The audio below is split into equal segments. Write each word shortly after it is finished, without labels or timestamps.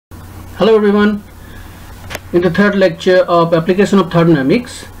Hello everyone. In the third lecture of application of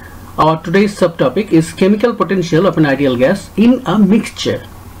thermodynamics, our today's subtopic is chemical potential of an ideal gas in a mixture.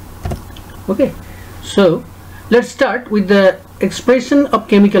 Okay, so let's start with the expression of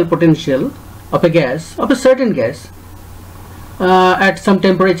chemical potential of a gas, of a certain gas at some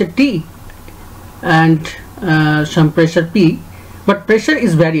temperature T and some pressure P, but pressure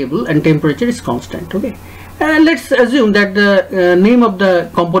is variable and temperature is constant. Okay, and let's assume that the name of the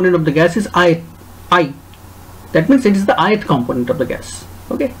component of the gas is I. That means it is the ith component of the gas.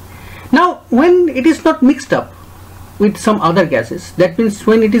 Okay, now when it is not mixed up with some other gases, that means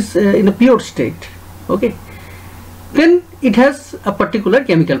when it is in a pure state, okay, then it has a particular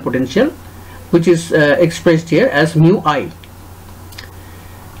chemical potential which is expressed here as mu I.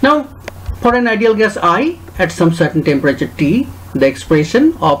 Now for an ideal gas I at some certain temperature T, the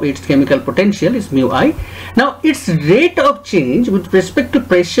expression of its chemical potential is mu I. Now its rate of change with respect to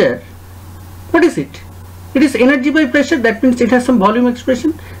pressure, what is it? It is energy by pressure. That means it has some volume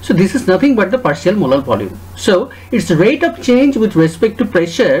expression. So this is nothing but the partial molar volume. So its rate of change with respect to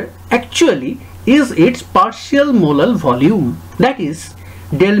pressure actually is its partial molar volume. That is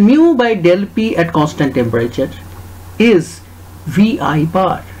del mu by del P at constant temperature is VI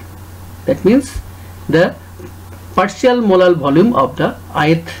bar. That means the partial molar volume of the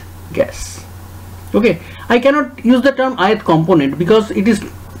ith gas. Okay, I cannot use the term ith component because it is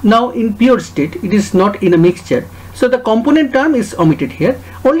now in pure state, it is not in a mixture. So the component term is omitted here.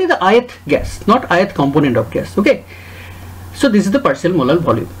 Only the ith gas, not ith component of gas. Okay, so this is the partial molar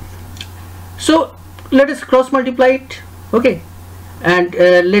volume. So let us cross multiply it. Okay, and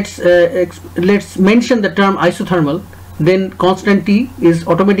let's mention the term isothermal. Then constant T is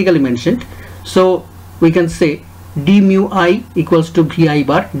automatically mentioned. So we can say d mu I equals to VI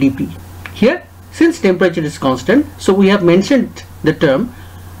bar dP. Here, since temperature is constant, so we have mentioned the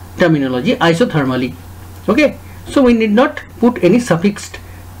terminology isothermally. Okay, so we need not put any suffixed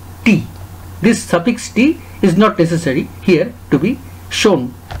T. This suffix T is not necessary here to be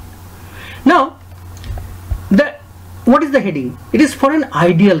shown. Now what is the heading? It is for an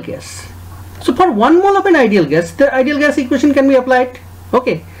ideal gas. So for 1 mole of an ideal gas, the ideal gas equation can be applied.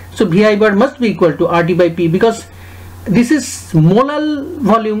 Okay, so VI bar must be equal to RT by P because this is molar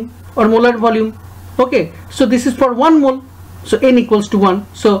volume or molar volume. Okay, so this is for 1 mole, so N equals to 1.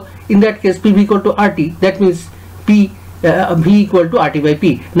 So in that case P equal to RT, that means V equal to RT by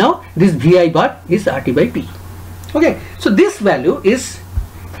P. Now this VI bar is RT by P. Okay, so this value is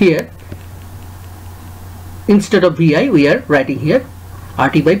here. Instead of VI we are writing here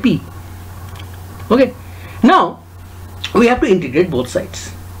RT by P. Okay, now we have to integrate both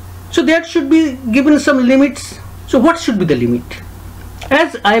sides. So that should be given some limits. So what should be the limit?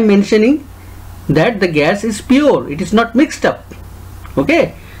 As I am mentioning that the gas is pure, it is not mixed up.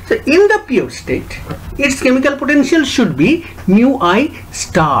 Okay, so in the pure state its chemical potential should be mu I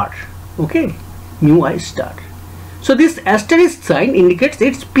star. Okay, mu I star. So this asterisk sign indicates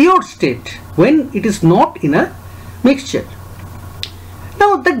its pure state when it is not in a mixture.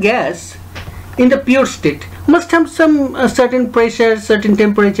 Now the gas in the pure state must have some certain pressure, certain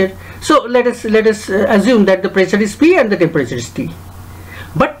temperature. So let us assume that the pressure is P and the temperature is T.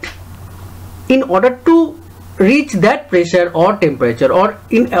 But in order to reach that pressure or temperature, or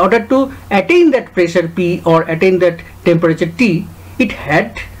in order to attain that pressure P or attain that temperature T, it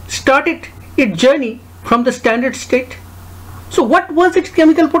had started its journey from the standard state. So what was its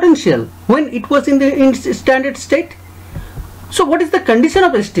chemical potential when it was in the standard state? So what is the condition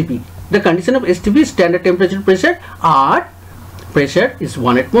of STP? The condition of STP is standard temperature pressure, or pressure is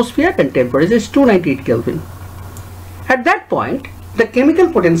 1 atmosphere and temperature is 298 Kelvin. At that point the chemical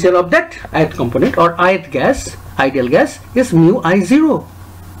potential of that ith component or ith gas, ideal gas, is mu I0.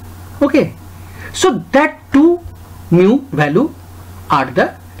 Okay, so that two mu value are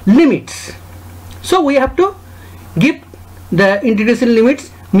the limits. So we have to give the integration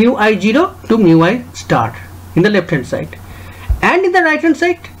limits mu I0 to mu I star in the left hand side, and in the right hand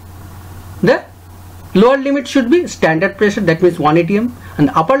side the lower limit should be standard pressure, that means 1 atm, and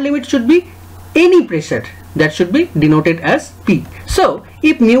the upper limit should be any pressure, that should be denoted as P. So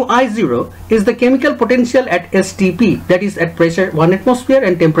if mu I0 is the chemical potential at STP, that is at pressure 1 atmosphere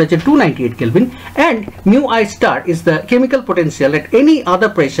and temperature 298 Kelvin, and mu I star is the chemical potential at any other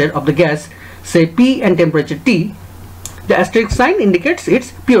pressure of the gas, say P and temperature T, the asterisk sign indicates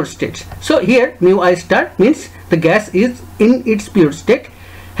its pure state. So here mu I star means the gas is in its pure state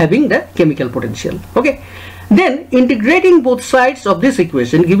having the chemical potential. Okay, then integrating both sides of this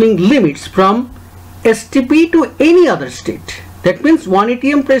equation, giving limits from STP to any other state, that means 1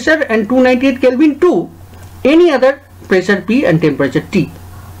 atm pressure and 298 Kelvin to any other pressure P and temperature T.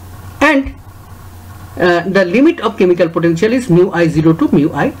 and the limit of chemical potential is mu I0 to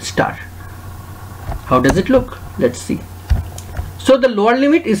mu I star. How does it look? Let's see. So the lower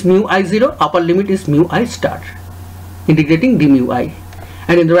limit is mu I0, upper limit is mu I star, integrating d mu I.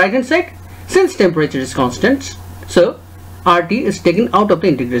 And in the right hand side, since temperature is constant, so RT is taken out of the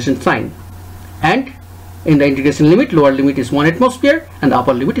integration sign, and in the integration limit, lower limit is 1 atmosphere and the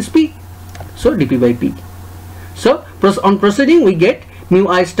upper limit is P, so dP by P. So on proceeding, we get mu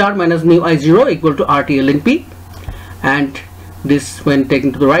I star minus mu I0 equal to RT ln P, and this when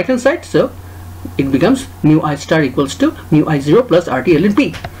taken to the right hand side, so it becomes mu I star equals to mu I0 plus RT ln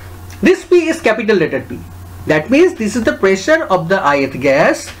P. This P is capital letter P. That means this is the pressure of the ith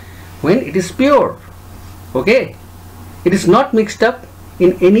gas when it is pure. Okay, it is not mixed up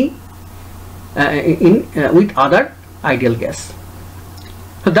in any with other ideal gas.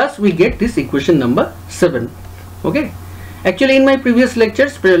 So thus we get this equation number 7. Okay, actually in my previous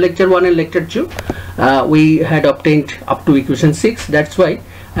lectures, lecture 1 and lecture 2, we had obtained up to equation 6. That's why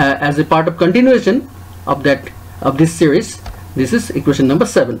as a part of continuation of this series, this is equation number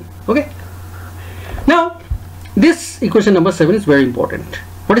 7. Okay, now this equation number 7 is very important.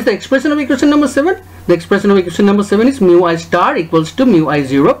 What is the expression of equation number 7? The expression of equation number 7 is mu I star equals to mu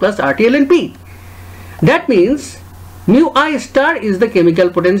I0 plus RT ln P. That means mu I star is the chemical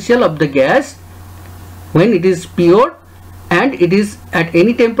potential of the gas when it is pure and it is at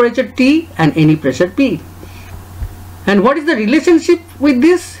any temperature T and any pressure P. And what is the relationship with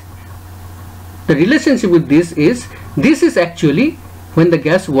this? The relationship with this is actually when the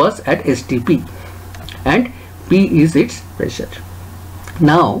gas was at STP and P is its pressure.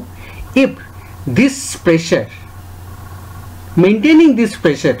 Now if this pressure, maintaining this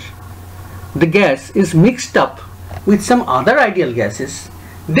pressure, the gas is mixed up with some other ideal gases,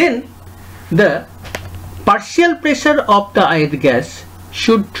 then the partial pressure of the ith gas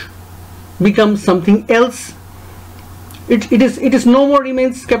should become something else. It is no more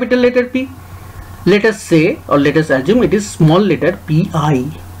remains capital letter P. Let us say, or let us assume it is small letter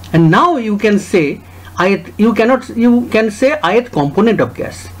Pi, and now you can say you can say ith component of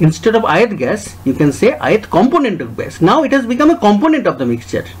gas. Instead of ith gas, you can say ith component of gas. Now it has become a component of the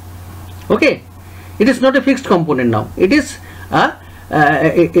mixture. Okay, it is not a fixed component now. It is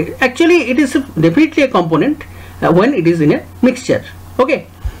actually it is definitely a component when it is in a mixture. Okay,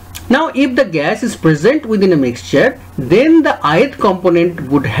 now if the gas is present within a mixture, then the ith component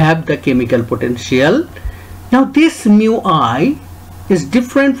would have the chemical potential. Now this mu I is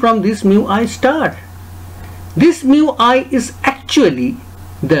different from this mu I star. This mu I is actually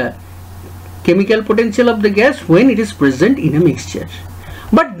the chemical potential of the gas when it is present in a mixture.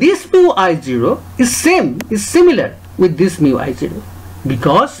 But this mu I0 is similar with this mu I0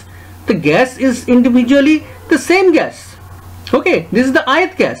 because the gas is individually the same gas. Okay, this is the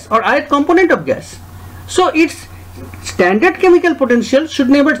ith gas or ith component of gas. So its standard chemical potential should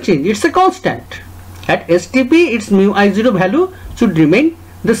never change. It's a constant. At STP, its mu I0 value should remain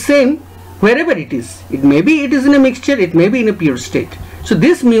the same wherever it is. It may be it is in a mixture, it may be in a pure state. So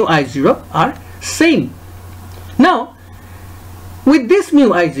this mu I0 are same. Now with this mu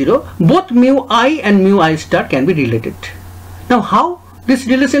I0, both mu I and mu I star can be related. Now how this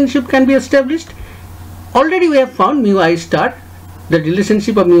relationship can be established? Already we have found mu I star, the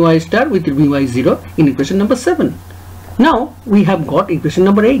relationship of mu I star with mu I0 in equation number 7. Now we have got equation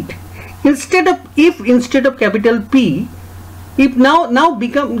number 8. Instead of capital P, if now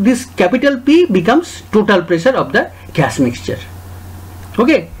become this capital P becomes total pressure of the gas mixture.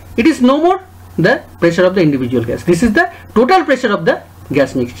 Okay, it is no more the pressure of the individual gas. This is the total pressure of the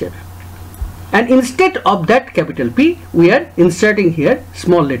gas mixture. And instead of that capital P, we are inserting here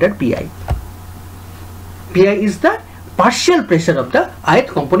small letter Pi. Pi is the partial pressure of the ith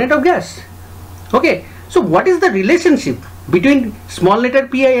component of gas. Okay, so what is the relationship between small letter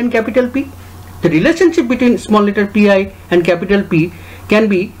Pi and capital P? The relationship between small letter Pi and capital P can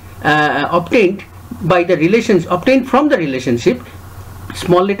be obtained by the relations obtained from the relationship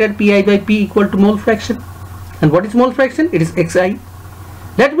small letter Pi by P equal to mole fraction. And what is mole fraction? It is Xi.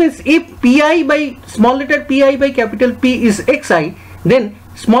 That means if Pi by small letter Pi by capital P is Xi, then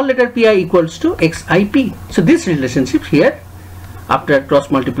small letter Pi equals to Xip. So this relationship here, after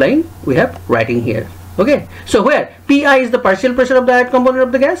cross multiplying, we have writing here. Okay, so where Pi is the partial pressure of the ith component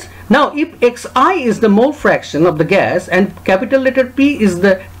of the gas. Now if Xi is the mole fraction of the gas and capital letter P is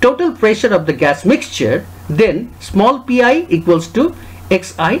the total pressure of the gas mixture, then small Pi equals to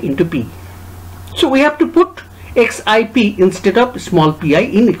Xi into P. So we have to put Xip instead of small Pi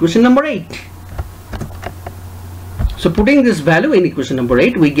in equation number 8. So putting this value in equation number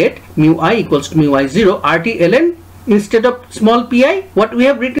 8, we get mu I equals to mu I0 RT ln, instead of small Pi, what we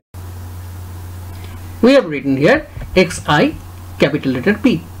have written, we have written here xi capital letter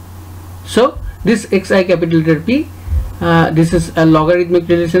P. So this xi capital letter P, this is a logarithmic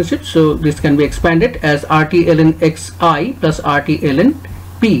relationship, so this can be expanded as RT ln xi plus RT ln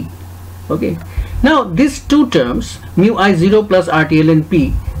P. Okay, now these two terms mu I0 plus RT ln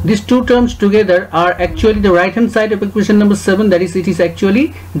P, these two terms together are actually the right hand side of equation number 7, that is, it is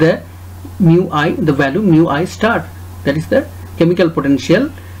actually the mu I, the value mu I star, that is the chemical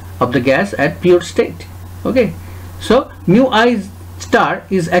potential of the gas at pure state. Okay, so mu I star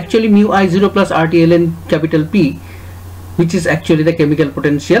is actually mu I0 plus RT ln capital P, which is actually the chemical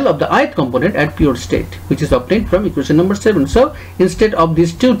potential of the ith component at pure state, which is obtained from equation number 7. So instead of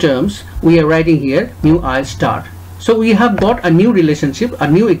these two terms, we are writing here mu I star. So we have got a new relationship, a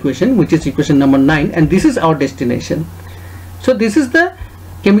new equation, which is equation number 9, and this is our destination. So this is the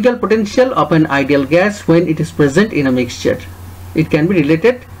chemical potential of an ideal gas when it is present in a mixture. It can be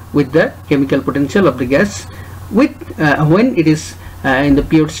related with the chemical potential of the gas with when it is in the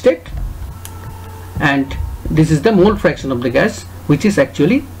pure state, and this is the mole fraction of the gas which is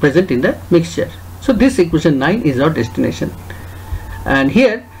actually present in the mixture. So this equation 9 is our destination. And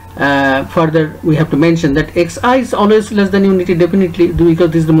here further we have to mention that xi is always less than unity, definitely,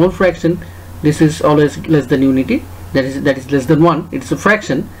 because this is the mole fraction. This is always less than unity, that is less than 1, it's a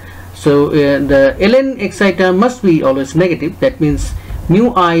fraction. So the ln xi term must be always negative, that means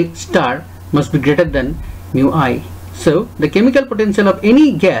mu I star must be greater than mu I. So the chemical potential of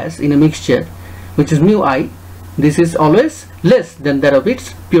any gas in a mixture, which is mu I, this is always less than that of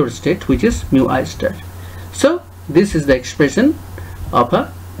its pure state, which is mu I star. So this is the expression of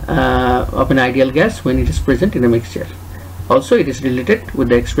an ideal gas when it is present in a mixture. Also it is related with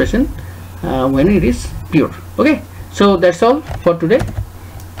the expression when it is pure. Okay, so that's all for today.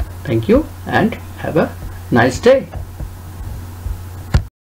 Thank you and have a nice day.